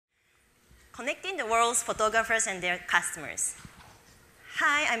connecting the world's photographers and their customers.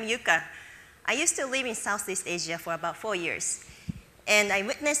 Hi, I'm Yuka. I used to live in Southeast Asia for about 4 years, and I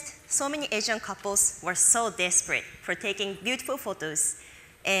witnessed so many Asian couples were so desperate for taking beautiful photos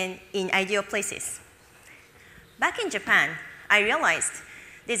and in ideal places. Back in Japan, I realized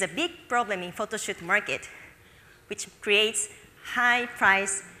there's a big problem in photoshoot market, which creates high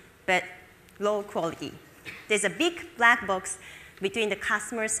price but low quality. There's a big black box between the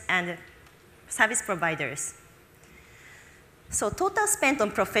customers and the service providers. So total spent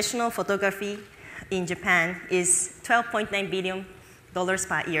on professional photography in Japan is $12.9 billion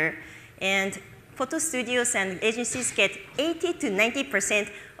per year, and photo studios and agencies get 80 to 90%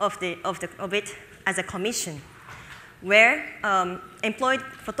 of it as a commission, where employed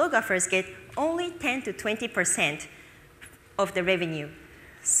photographers get only 10 to 20% of the revenue.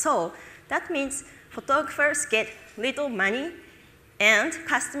 So that means photographers get little money and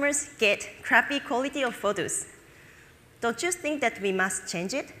customers get crappy quality of photos. Don't you think that we must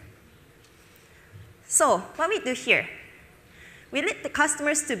change it? So what we do here, we let the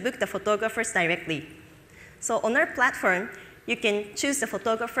customers to book the photographers directly. So on our platform, you can choose the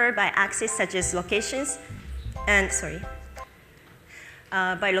photographer by access such as locations and,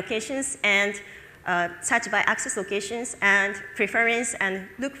 by locations and search by access locations and preference and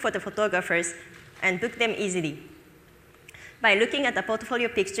look for the photographers and book them easily by looking at the portfolio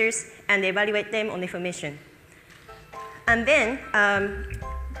pictures and evaluate them on information. And then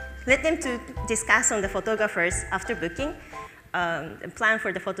let them to discuss on the photographers after booking, and plan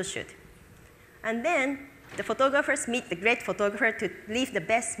for the photo shoot. And then the photographers meet the great photographer to leave the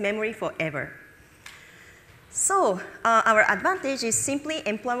best memory forever. So our advantage is simply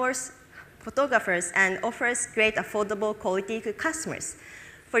empowers photographers and offers great affordable quality to customers.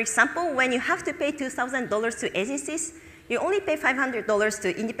 For example, when you have to pay $2,000 to agencies, you only pay $500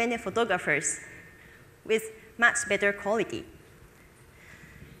 to independent photographers with much better quality.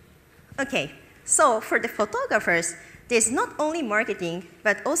 Okay, so for the photographers, there's not only marketing,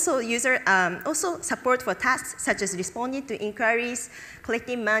 but also also support for tasks such as responding to inquiries,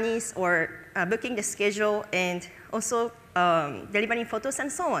 collecting monies, or booking the schedule, and also delivering photos and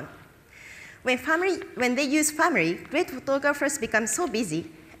so on. When they use Famary, great photographers become so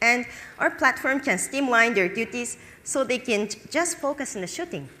busy, and our platform can streamline their duties so they can just focus on the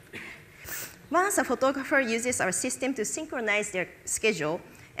shooting. Once a photographer uses our system to synchronize their schedule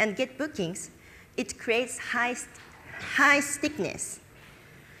and get bookings, it creates high stickiness.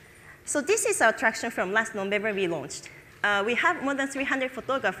 So this is our traction from last November we launched. We have more than 300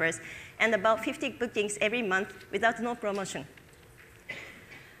 photographers and about 50 bookings every month without no promotion.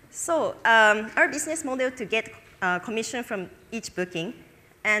 So our business model to get commission from each booking,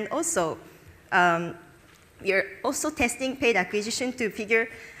 and also we are also testing paid acquisition to figure,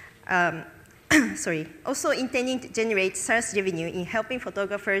 also intending to generate sales revenue in helping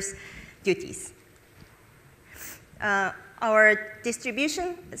photographers' duties. Our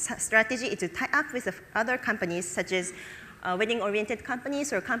distribution strategy is to tie up with other companies, such as wedding-oriented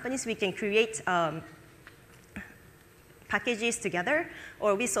companies or companies we can create packages together,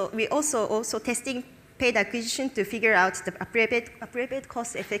 or we also testing paid acquisition to figure out the appropriate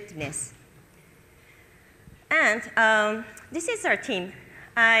cost effectiveness. And this is our team.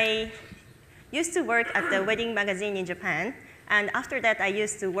 I used to work at the wedding magazine in Japan, and after that I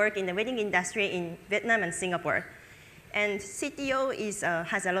used to work in the wedding industry in Vietnam and Singapore. And CTO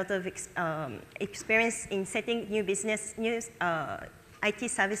has a lot of experience in setting new IT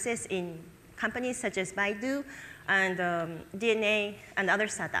services in companies such as Baidu and DNA and other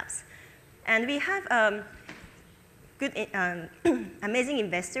startups. And we have good, amazing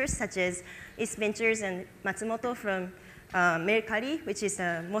investors such as East Ventures and Matsumoto from Mercari, which is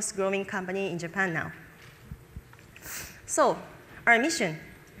the most growing company in Japan now. So our mission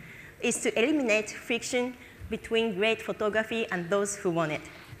is to eliminate friction between great photography and those who want it.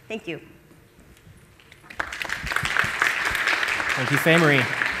 Thank you. Thank you, Famary.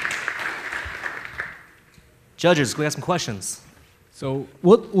 Judges, we have some questions. So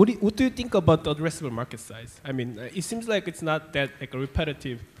what do you think about the addressable market size? I mean, it seems like it's not that like a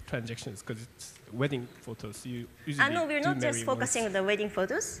repetitive transactions because it's wedding photos. You usually no, we're not just focusing on the wedding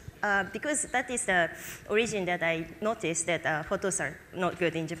photos because that is the origin that I noticed that photos are not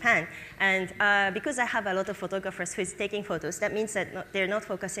good in Japan. And because I have a lot of photographers who is taking photos, that means that they're not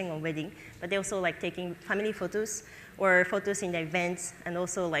focusing on wedding, but they also like taking family photos or photos in the events, and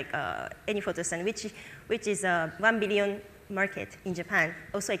also like any photos, and which is a 1 billion market in Japan,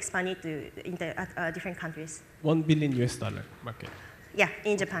 also expanded to different countries. $1 billion US market. Yeah,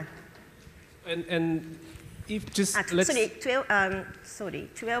 in Japan. And if just あ、 let's sorry, 12, sorry,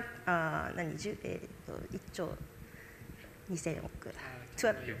 12, 何、10、1兆2000億。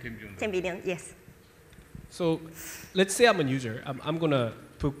12, 10 billion, yes. So let's say I'm a user. I'm gonna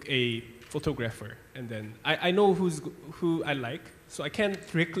book a photographer, and then I know who I like, so I can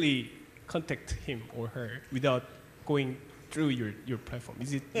directly contact him or her without going through your platform.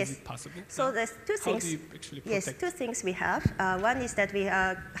 Is it possible? So there's two How things. do you actually Yes, protect? two things we have. One is that we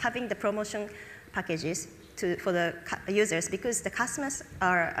are having the promotion packages for the users because the customers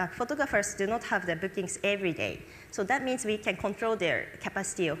photographers do not have the bookings every day. So that means we can control their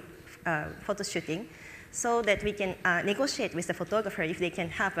capacity of photo shooting so that we can negotiate with the photographer if they can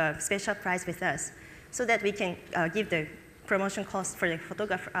have a special price with us so that we can give the promotion cost for the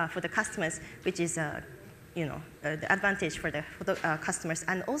photographer, for the customers, which is the advantage for the customers.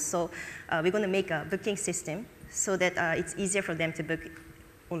 And also, we're going to make a booking system so that it's easier for them to book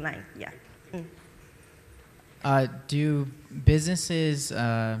online. Yeah. Do businesses,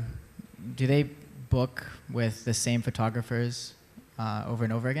 do they book with the same photographers over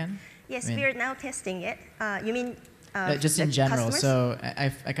and over again? Yes, I mean, we're now testing it. You mean just in the general. customers? So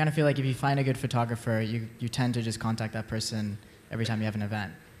I kind of feel like if you find a good photographer, you tend to just contact that person every time you have an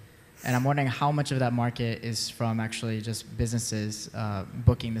event. And I'm wondering how much of that market is from actually just businesses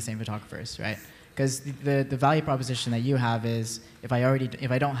booking the same photographers, right? Because the value proposition that you have is if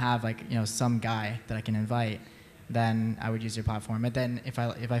I don't have some guy that I can invite, then I would use your platform. And then if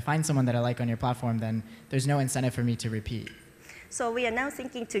I find someone that I like on your platform, then there's no incentive for me to repeat. So we are now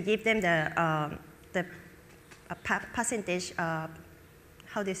thinking to give them the percentage.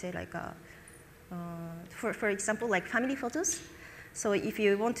 How do you say for example, like family photos. So if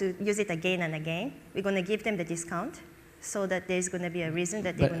you want to use it again and again, we're going to give them the discount so that there's going to be a reason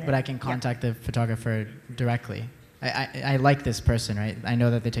that they're going to... But I can contact the photographer directly. I like this person, right? I know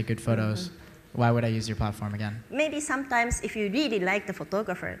that they take good photos. Why would I use your platform again? Maybe sometimes if you really like the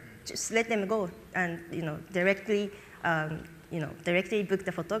photographer, just let them go and directly book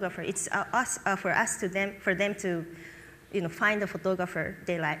the photographer. It's for them to find the photographer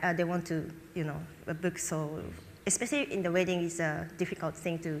they want to book. So especially in the wedding, it's a difficult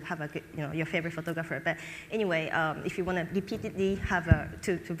thing to have your favorite photographer. But anyway, if you want to repeatedly have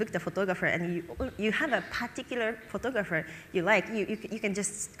to book the photographer and you have a particular photographer you like, you can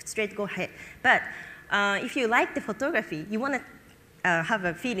just straight go ahead. But if you like the photography, you want to have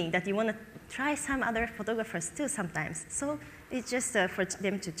a feeling that you want to try some other photographers too sometimes. So it's just for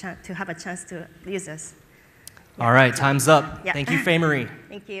them to have a chance to use us. All right, time's up. Yeah. Thank you, Famary.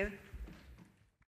 Thank you.